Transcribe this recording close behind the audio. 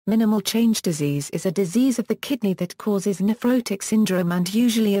Minimal change disease is a disease of the kidney that causes nephrotic syndrome and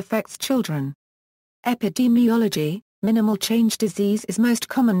usually affects children. Epidemiology: minimal change disease is most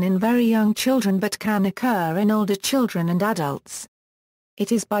common in very young children but can occur in older children and adults.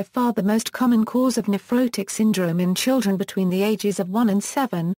 It is by far the most common cause of nephrotic syndrome in children between the ages of 1 and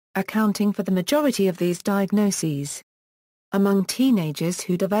 7, accounting for the majority of these diagnoses. Among teenagers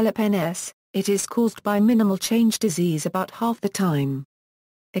who develop NS, it is caused by minimal change disease about half the time.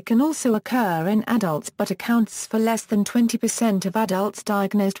 It can also occur in adults but accounts for less than 20% of adults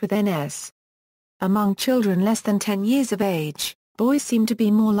diagnosed with NS. Among children less than 10 years of age, boys seem to be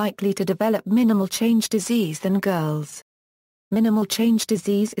more likely to develop minimal change disease than girls. Minimal change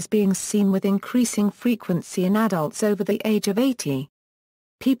disease is being seen with increasing frequency in adults over the age of 80.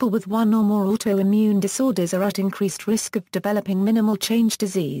 People with one or more autoimmune disorders are at increased risk of developing minimal change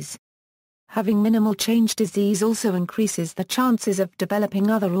disease. Having minimal change disease also increases the chances of developing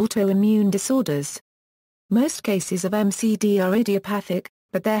other autoimmune disorders. Most cases of MCD are idiopathic,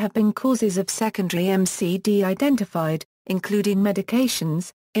 but there have been causes of secondary MCD identified, including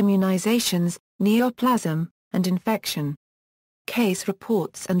medications, immunizations, neoplasm, and infection. Case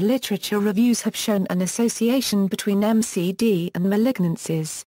reports and literature reviews have shown an association between MCD and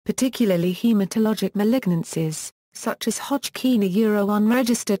malignancies, particularly hematologic malignancies, such as Hodgkin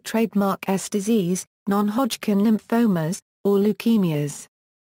unregistered trademark S disease, non-Hodgkin lymphomas, or leukemias.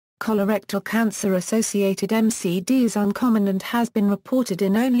 Colorectal cancer-associated MCD is uncommon and has been reported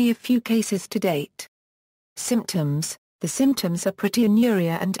in only a few cases to date. Symptoms: the symptoms are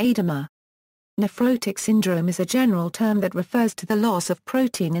proteinuria and edema. Nephrotic syndrome is a general term that refers to the loss of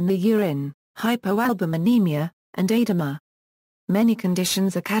protein in the urine, hypoalbuminemia, and edema. Many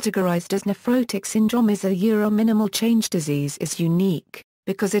conditions are categorized as nephrotic syndrome. Is a minimal change disease is unique,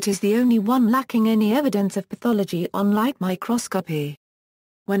 because it is the only one lacking any evidence of pathology on light microscopy.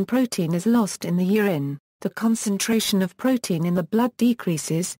 When protein is lost in the urine, the concentration of protein in the blood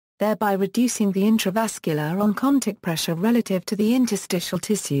decreases, thereby reducing the intravascular on-contact pressure relative to the interstitial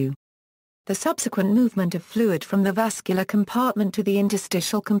tissue. The subsequent movement of fluid from the vascular compartment to the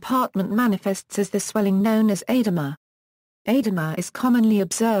interstitial compartment manifests as the swelling known as edema. Edema is commonly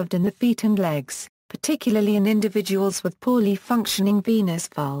observed in the feet and legs, particularly in individuals with poorly functioning venous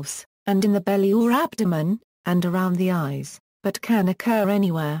valves, and in the belly or abdomen, and around the eyes, but can occur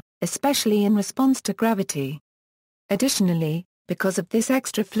anywhere, especially in response to gravity. Additionally, because of this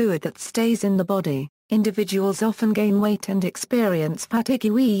extra fluid that stays in the body, individuals often gain weight and experience fatigue.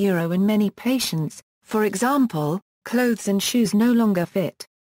 In many patients, for example, clothes and shoes no longer fit.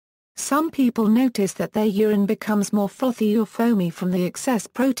 Some people notice that their urine becomes more frothy or foamy from the excess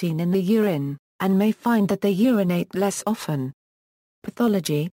protein in the urine, and may find that they urinate less often.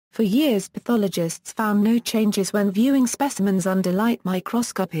 Pathology: for years pathologists found no changes when viewing specimens under light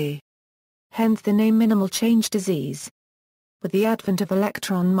microscopy. Hence the name minimal change disease. With the advent of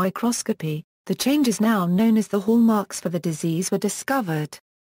electron microscopy, the changes now known as the hallmarks for the disease were discovered.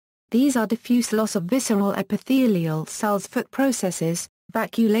 These are diffuse loss of visceral epithelial cells, foot processes,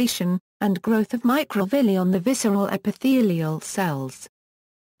 vacuolation, and growth of microvilli on the visceral epithelial cells.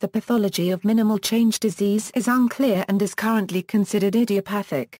 The pathology of minimal change disease is unclear and is currently considered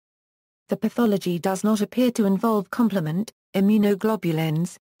idiopathic. The pathology does not appear to involve complement,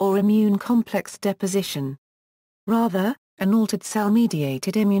 immunoglobulins, or immune complex deposition. Rather, an altered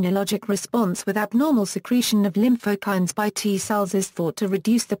cell-mediated immunologic response with abnormal secretion of lymphokines by T cells is thought to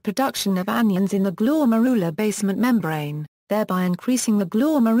reduce the production of anions in the glomerular basement membrane, thereby increasing the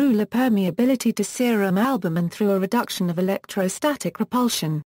glomerular permeability to serum albumin through a reduction of electrostatic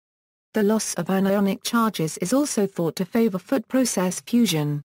repulsion. The loss of anionic charges is also thought to favor foot process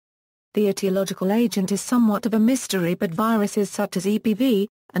fusion. The etiological agent is somewhat of a mystery, but viruses such as EBV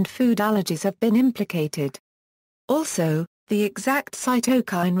and food allergies have been implicated. Also, the exact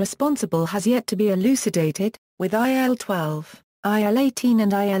cytokine responsible has yet to be elucidated, with IL-12, IL-18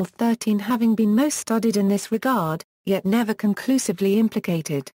 and IL-13 having been most studied in this regard, yet never conclusively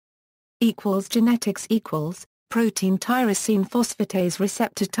implicated. Genetics protein tyrosine phosphatase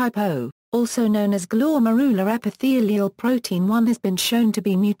receptor type O, also known as glomerular epithelial protein 1, has been shown to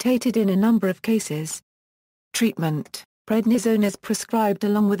be mutated in a number of cases. Treatment: prednisone is prescribed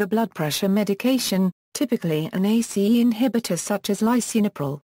along with a blood pressure medication, typically an ACE inhibitor such as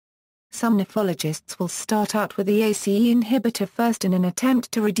lisinopril. Some nephrologists will start out with the ACE inhibitor first in an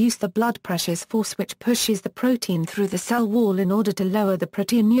attempt to reduce the blood pressure's force, which pushes the protein through the cell wall in order to lower the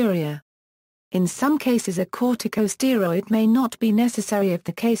proteinuria. In some cases a corticosteroid may not be necessary if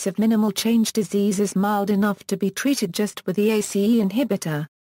the case of minimal change disease is mild enough to be treated just with the ACE inhibitor.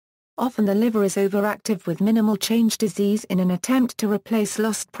 Often the liver is overactive with minimal change disease in an attempt to replace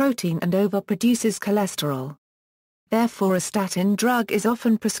lost protein and overproduces cholesterol. Therefore a statin drug is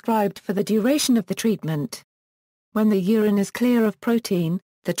often prescribed for the duration of the treatment. When the urine is clear of protein,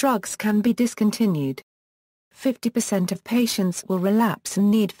 the drugs can be discontinued. 50% of patients will relapse and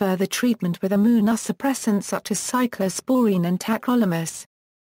need further treatment with immunosuppressants such as cyclosporine and tacrolimus.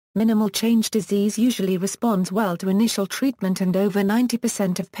 Minimal change disease usually responds well to initial treatment, and over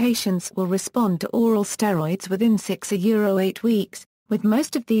 90% of patients will respond to oral steroids within 6 to 8 weeks, with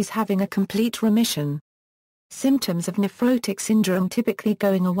most of these having a complete remission. Symptoms of nephrotic syndrome typically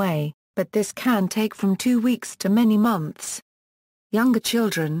going away, but this can take from 2 weeks to many months. Younger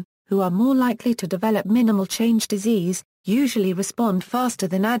children, who are more likely to develop minimal change disease, usually respond faster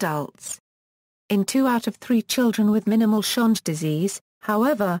than adults. In 2 out of 3 children with minimal change disease,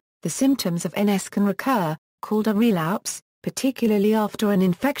 however, the symptoms of NS can recur, called a relapse, particularly after an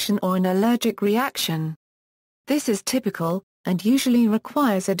infection or an allergic reaction. This is typical, and usually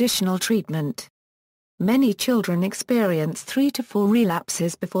requires additional treatment. Many children experience 3 to 4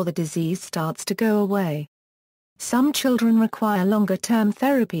 relapses before the disease starts to go away. Some children require longer-term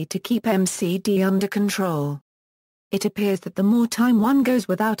therapy to keep MCD under control. It appears that the more time one goes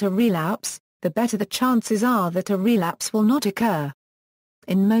without a relapse, the better the chances are that a relapse will not occur.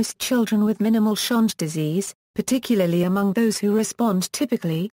 In most children with minimal change disease, particularly among those who respond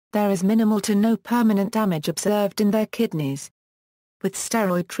typically, there is minimal to no permanent damage observed in their kidneys. With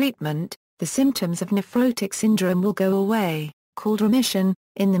steroid treatment, the symptoms of nephrotic syndrome will go away, called remission,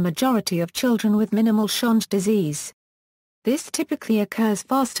 in the majority of children with minimal change disease. This typically occurs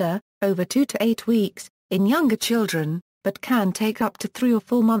faster, over 2 to 8 weeks, in younger children, but can take up to 3 or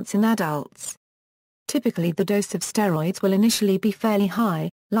 4 months in adults. Typically the dose of steroids will initially be fairly high,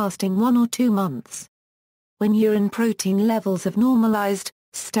 lasting 1 or 2 months. When urine protein levels have normalized,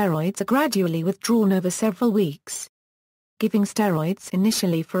 steroids are gradually withdrawn over several weeks. Giving steroids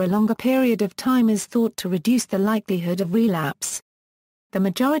initially for a longer period of time is thought to reduce the likelihood of relapse. The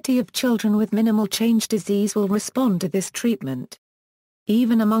majority of children with minimal change disease will respond to this treatment.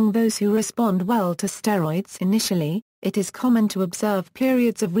 Even among those who respond well to steroids initially, it is common to observe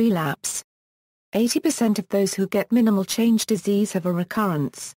periods of relapse. 80% of those who get minimal change disease have a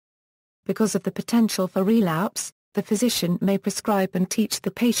recurrence. Because of the potential for relapse, the physician may prescribe and teach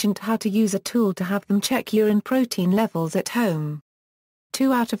the patient how to use a tool to have them check urine protein levels at home.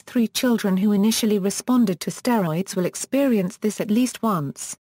 2 out of 3 children who initially responded to steroids will experience this at least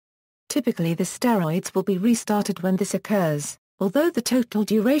once. Typically the steroids will be restarted when this occurs, although the total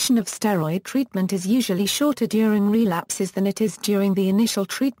duration of steroid treatment is usually shorter during relapses than it is during the initial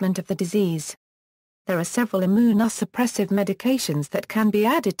treatment of the disease. There are several immunosuppressive medications that can be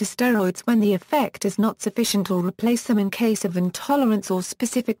added to steroids when the effect is not sufficient, or replace them in case of intolerance or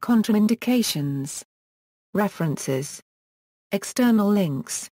specific contraindications. References. External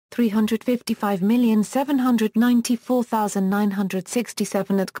links: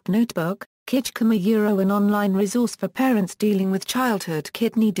 355,794,967 at KP Notebook, Kijkema an online resource for parents dealing with childhood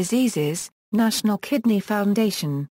kidney diseases, National Kidney Foundation.